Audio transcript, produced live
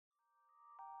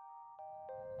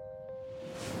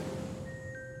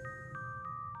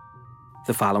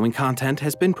The following content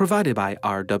has been provided by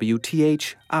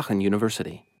RWTH Aachen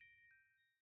University.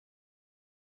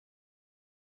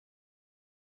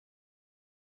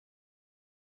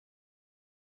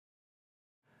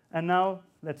 And now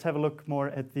let's have a look more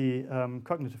at the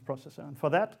cognitive processor. And for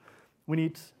that, we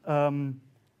need the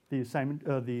assignment,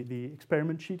 the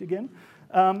experiment sheet again,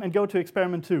 and go to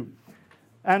experiment 2.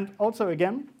 And also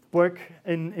again, work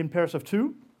in pairs of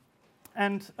 2.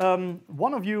 And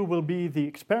one of you will be the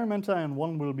experimenter and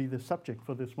one will be the subject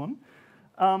for this one.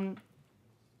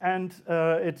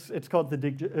 It's called the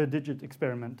digit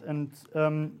experiment. And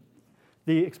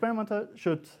the experimenter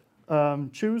should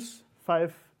choose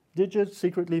 5 digits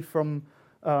secretly from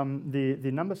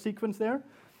the number sequence there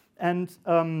and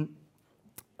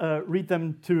read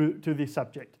them to the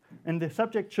subject. And the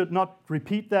subject should not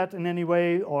repeat that in any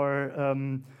way or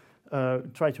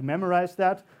try to memorize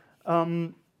that.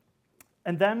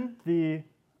 And then the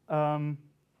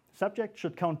subject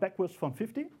should count backwards from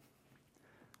 50,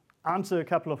 answer a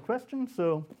couple of questions.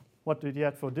 So what did you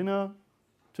have for dinner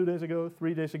 2 days ago,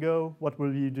 3 days ago? What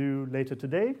will you do later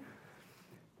today?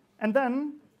 And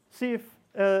then see if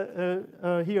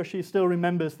he or she still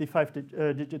remembers the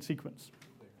 5-digit sequence.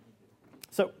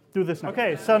 So do this now.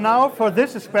 Okay, so now for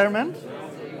this experiment,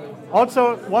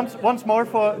 also once more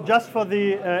just for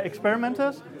the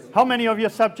experimenters, how many of your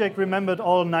subject remembered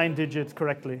all 9 digits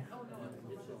correctly?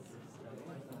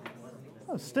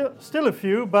 Oh, still a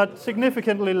few, but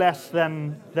significantly less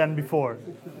than before.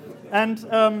 And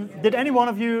did any one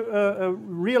of you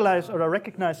realize or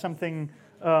recognize something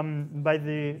by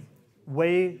the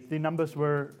way the numbers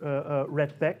were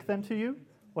read back then to you?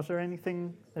 Was there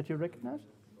anything that you recognized?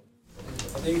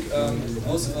 I think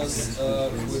most of us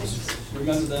would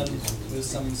remember them with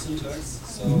some syntax,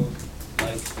 so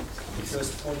like the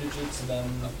first 4 digits and then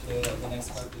the next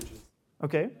 5 digits.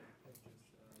 Okay.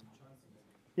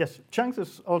 Yes, chunks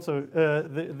is also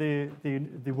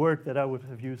the word that I would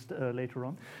have used later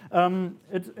on.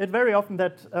 It's very often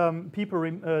that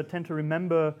people tend to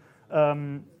remember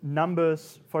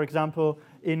numbers, for example,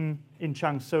 in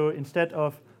chunks. So instead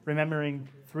of remembering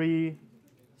 3,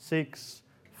 6,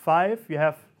 5, you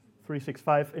have 3, 6,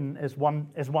 5 as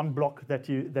one block that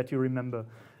you remember.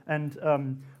 And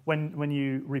when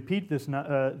you repeat this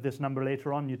number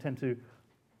later on, you tend to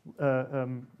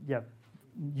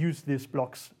use these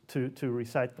blocks to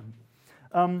recite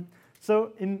them.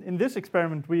 So in this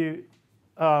experiment, we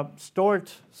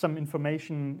stored some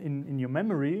information in your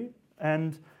memory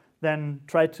and then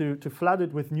try to flood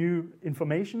it with new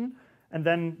information and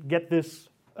then get this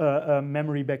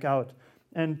memory back out.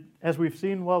 And as we've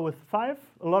seen, well, with 5,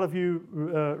 a lot of you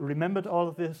remembered all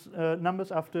of these numbers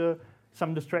after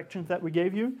some distractions that we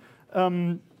gave you.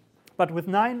 But with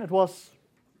 9, it was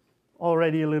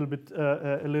already a little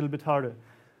bit harder.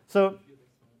 So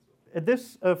at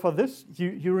this, for this,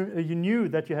 you knew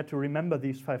that you had to remember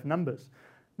these 5 numbers.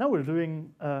 Now we're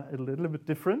doing a little bit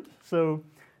different. So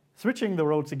switching the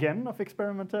roles again of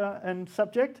experimenter and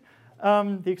subject,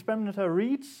 the experimenter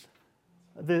reads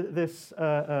this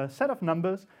set of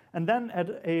numbers and then at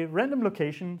a random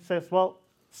location says, well,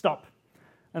 stop.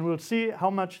 And we'll see how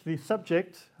much the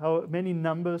subject, how many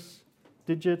numbers,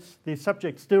 digits, the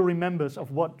subject still remembers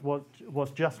of what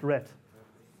was just read.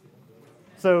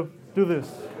 So do this.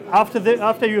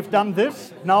 After you've done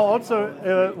this, now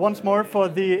also once more for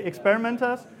the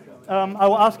experimenters, I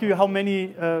will ask you how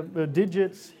many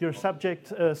digits your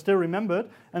subject still remembered,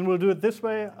 and we'll do it this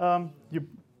way. You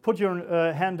put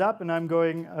your hand up, and I'm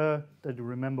going, did you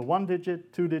remember 1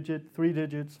 digit, 2 digit, 3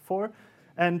 digits, 4?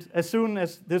 And as soon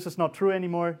as this is not true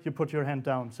anymore, you put your hand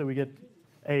down. So we get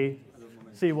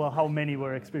see well how many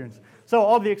were experienced. So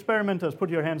all the experimenters, put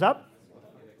your hands up.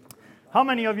 How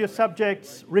many of your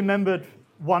subjects remembered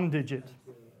 1 digit,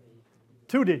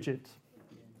 2 digits,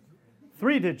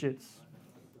 3 digits,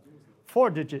 4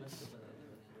 digits,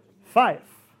 5,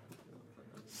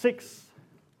 6,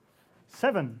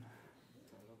 7,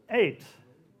 8,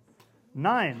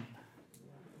 9,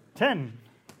 10,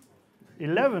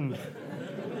 11.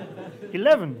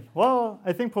 11. Well,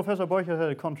 I think Professor Borchert had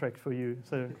a contract for you.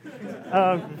 So,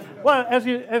 well, as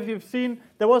you've seen,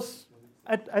 there was,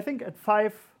 I think at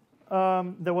 5,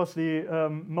 there was the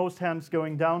most hands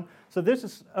going down. So this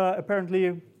is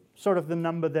apparently sort of the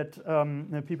number that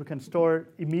people can store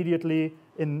immediately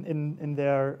in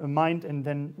their mind and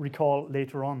then recall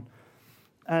later on.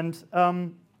 And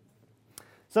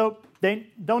so they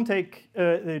don't take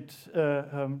it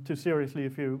too seriously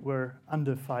if you were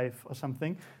under 5 or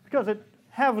something, because it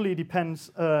heavily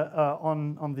depends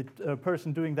on the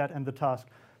person doing that and the task.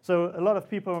 So a lot of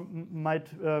people might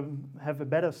have a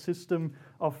better system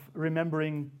of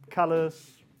remembering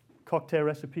colors, cocktail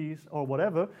recipes or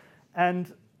whatever.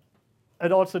 And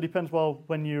it also depends, well,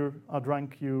 when you are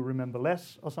drunk, you remember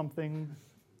less or something.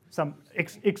 Some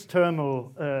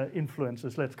external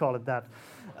influences, let's call it that.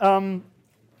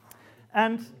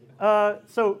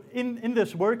 So in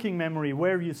this working memory,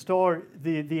 where you store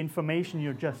the information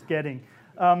you're just getting,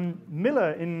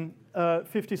 Miller in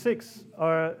 56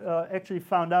 actually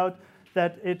found out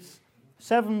that it's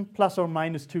 7 plus or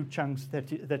minus 2 chunks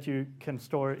that you can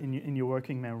store in your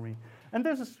working memory. And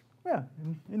this is,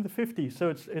 in the 50s, so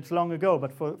it's long ago,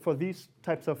 but for these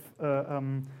types of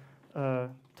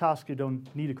tasks, you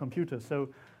don't need a computer. So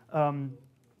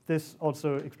this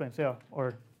also explains,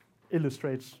 or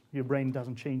illustrates your brain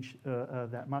doesn't change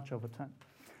that much over time.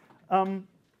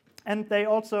 And they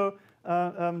also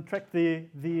track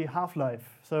the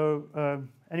half-life. So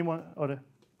anyone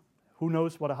who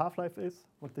knows what a half-life is,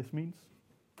 what this means?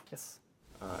 Yes.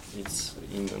 It's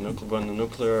when a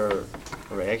nuclear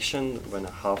reaction, when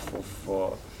a half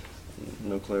of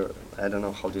nuclear, I don't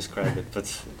know how to describe it,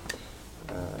 but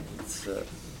it's the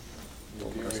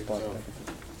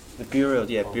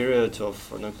period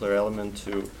of a nuclear element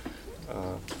to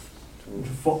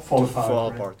fall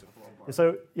apart.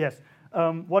 So yes,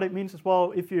 what it means is,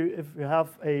 well, if you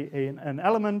have an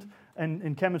element, and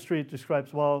in chemistry it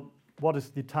describes, well, what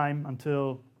is the time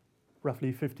until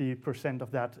roughly 50% of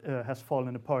that has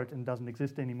fallen apart and doesn't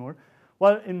exist anymore.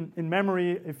 Well, in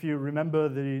memory, if you remember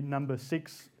the number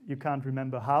 6, you can't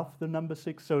remember half the number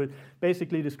 6. So it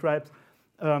basically describes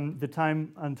the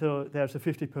time until there's a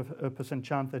 50%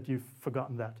 chance that you've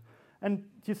forgotten that. And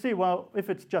you see, well, if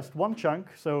it's just one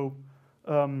chunk, so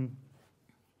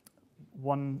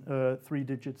one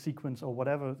 3-digit sequence or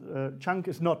whatever, chunk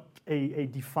is not a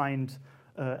defined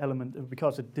element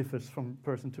because it differs from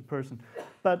person to person.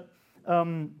 But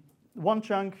one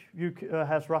chunk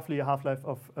has roughly a half-life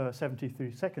of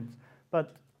 73 seconds.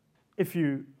 But if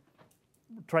you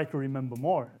try to remember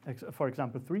more, for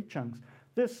example, 3 chunks,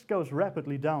 this goes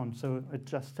rapidly down. So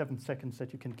it's just 7 seconds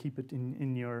that you can keep it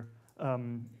in your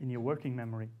working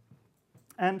memory.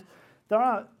 And there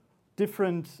are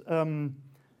different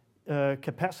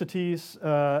capacities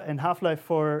and half-life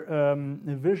for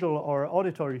visual or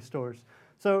auditory stores.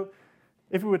 So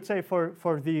if we would say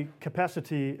for the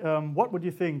capacity, what would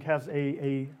you think has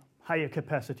a higher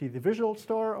capacity, the visual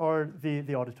store or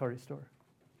the auditory store?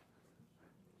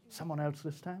 Someone else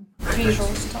this time?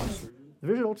 Visual store. The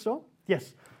visual store?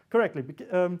 Yes, correctly.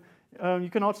 You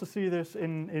can also see this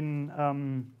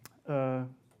in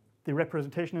the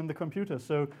representation in the computer.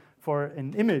 So for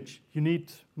an image, you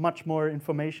need much more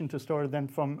information to store than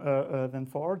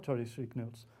for auditory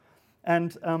signals.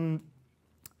 And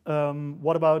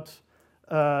what about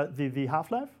the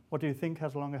half-life? What do you think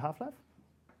has a longer half-life?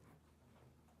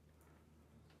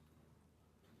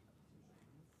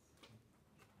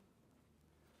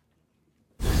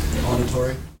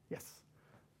 Auditory? Yes.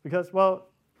 Because, well,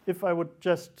 if I would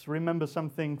just remember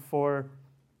something for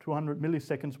 200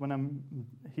 milliseconds when I'm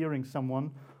hearing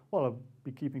someone, well, I'll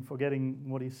be forgetting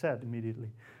what he said immediately.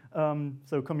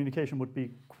 So communication would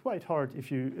be quite hard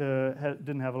if you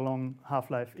didn't have a long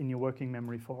half-life in your working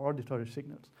memory for auditory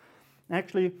signals.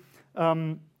 Actually,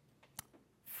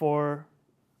 for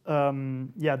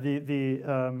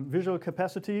the visual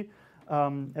capacity,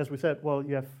 as we said, well,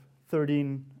 you have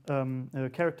 13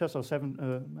 characters, or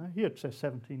 7, here it says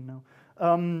 17 now,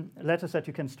 letters that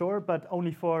you can store, but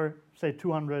only for, say,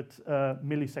 200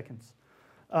 milliseconds.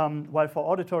 While for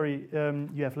auditory,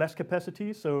 you have less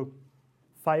capacity, so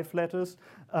 5 letters,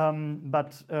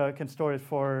 but can store it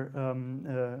for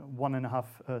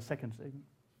 1.5 seconds even.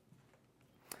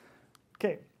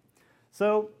 Okay,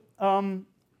 so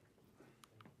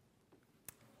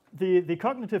the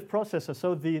cognitive processor,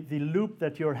 so the loop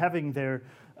that you're having there,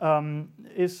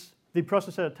 is the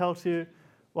processor that tells you,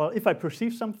 well, if I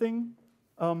perceive something,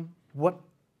 what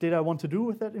did I want to do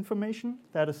with that information?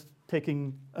 That is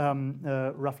taking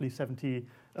roughly 70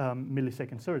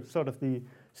 milliseconds. So it's sort of the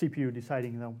CPU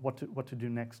deciding what to do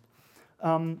next.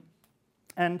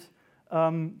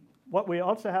 What we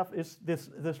also have is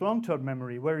this long-term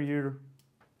memory, where your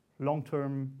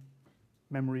long-term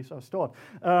memories are stored.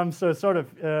 So it's sort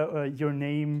of your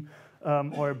name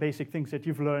or basic things that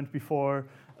you've learned before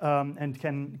and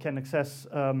can access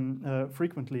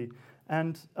frequently.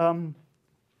 And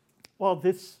well,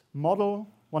 this model,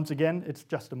 once again, it's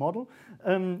just a model,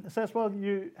 says, well,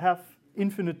 you have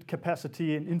infinite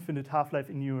capacity and infinite half-life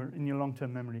in your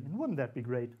long-term memory. And wouldn't that be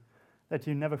great? That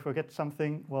you never forget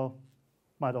something? Well,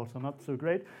 might also not so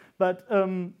great. But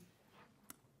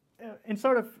in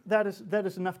sort of that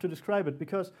is enough to describe it,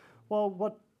 because,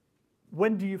 well,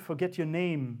 when do you forget your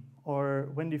name or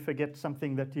when do you forget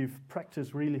something that you've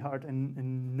practiced really hard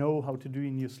and know how to do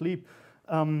in your sleep?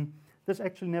 This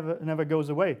actually never goes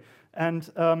away. And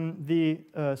the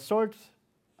sort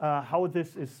how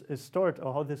this is stored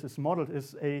or how this is modeled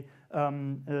is a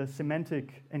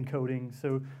semantic encoding,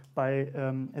 so by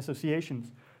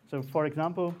associations. So for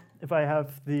example, if I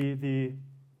have the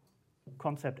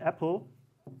concept apple,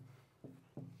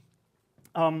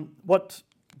 what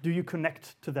do you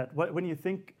connect to that? When you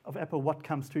think of apple, what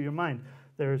comes to your mind?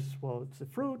 There's, well, it's a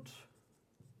fruit.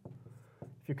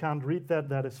 If you can't read that,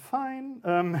 that is fine.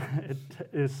 It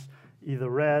is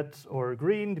either red or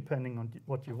green, depending on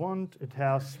what you want. It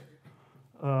has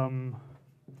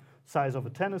size of a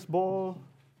tennis ball.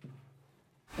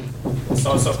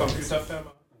 Source of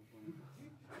Computerfirma.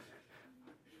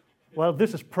 Well,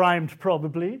 this is primed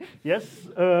probably, yes.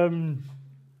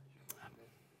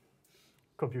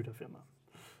 Computerfirma.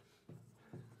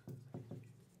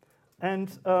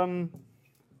 And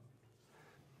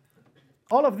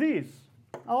all of these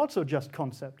are also just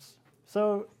concepts.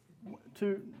 So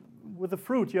with the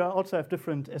fruit, you also have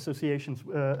different associations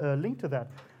linked to that.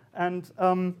 And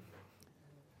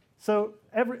so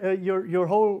your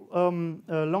whole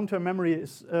long-term memory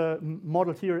is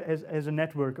modeled here as a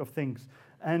network of things.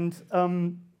 And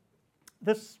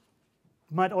this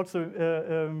might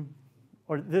also,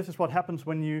 or this is what happens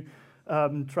when you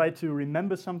try to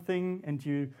remember something and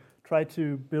you try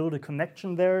to build a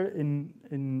connection there.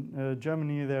 In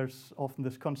Germany, there's often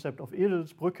this concept of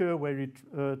Eselsbrücke, where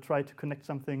you try to connect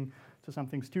something to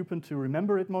something stupid to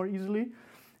remember it more easily.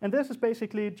 And this is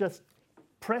basically just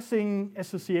pressing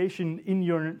association in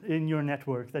your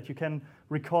network, that you can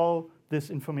recall this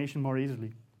information more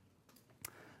easily.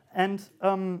 And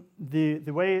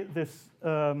the way this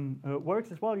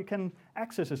works as well, you can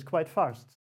access this quite fast.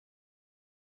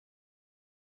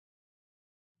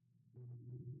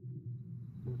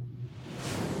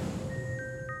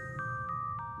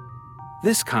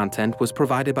 This content was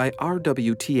provided by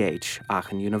RWTH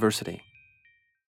Aachen University.